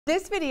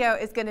This video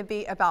is going to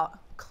be about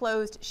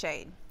closed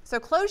shade. So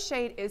closed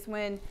shade is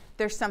when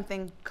there's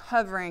something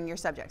covering your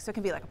subject. So it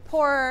can be like a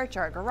porch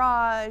or a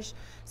garage,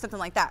 something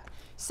like that.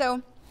 So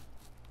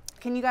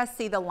can you guys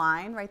see the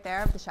line right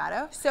there of the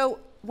shadow? So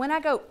when I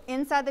go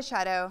inside the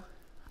shadow,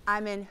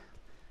 I'm in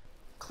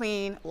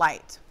clean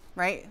light,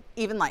 right?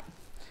 Even light.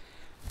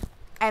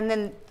 And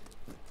then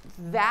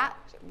that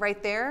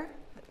right there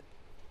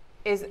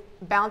is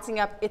bouncing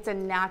up. It's a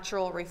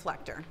natural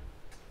reflector.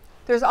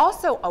 There's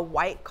also a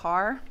white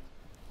car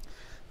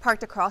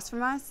parked across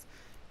from us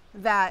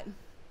that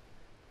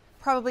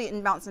probably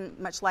isn't bouncing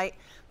much light,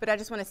 but I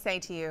just want to say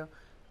to you,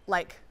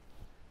 like,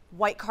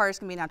 white cars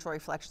can be natural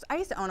reflectors. I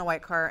used to own a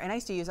white car, and I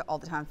used to use it all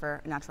the time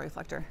for a natural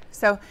reflector.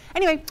 So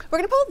anyway, we're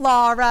going to pull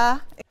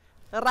Laura.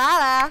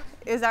 Rara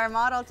is our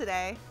model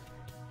today.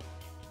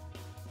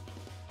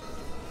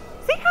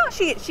 See how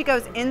she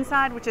goes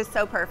inside, which is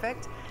so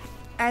perfect.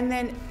 And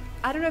then,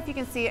 I don't know if you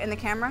can see it in the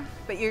camera,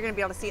 but you're going to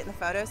be able to see it in the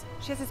photos.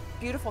 She has this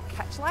beautiful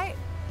catch light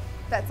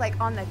that's like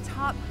on the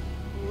top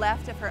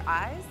left of her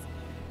eyes.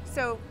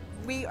 So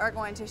we are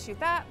going to shoot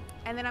that,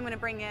 and then I'm going to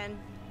bring in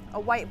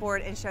a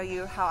whiteboard and show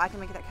you how I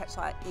can make that catch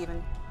light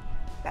even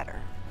better.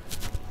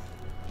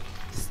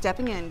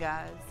 Stepping in,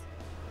 guys.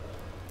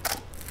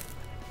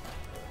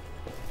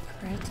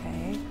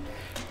 Pretty.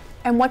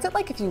 And what's it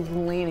like if you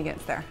lean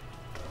against there?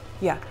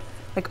 Yeah,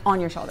 like on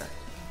your shoulder.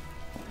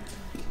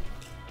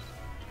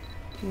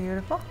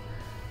 Beautiful.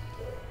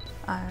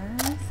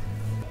 Eyes.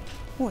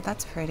 Oh,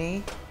 that's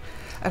pretty.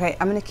 Okay,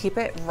 I'm gonna keep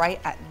it right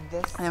at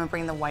this, and I'm gonna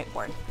bring the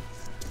whiteboard.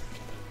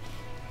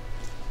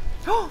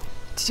 Oh,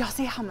 did y'all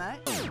see how much?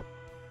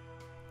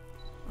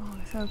 Oh,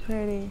 so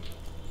pretty.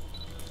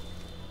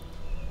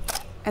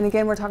 And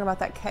again, we're talking about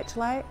that catch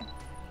light.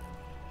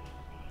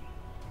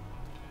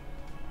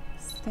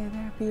 Stay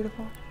there,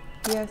 beautiful.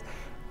 Yes.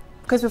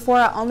 Because before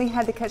I only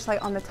had the catch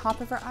light on the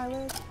top of her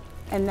eyelid,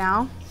 and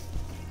now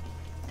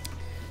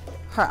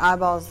her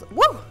eyeballs,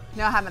 woo!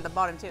 Now I have them at the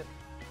bottom too.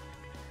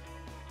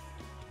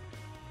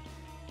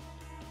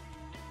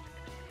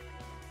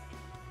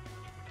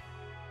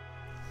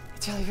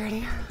 It's really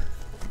pretty.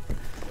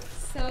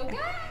 So good.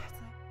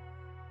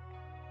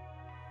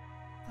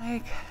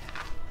 Like,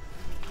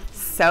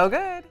 so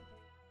good.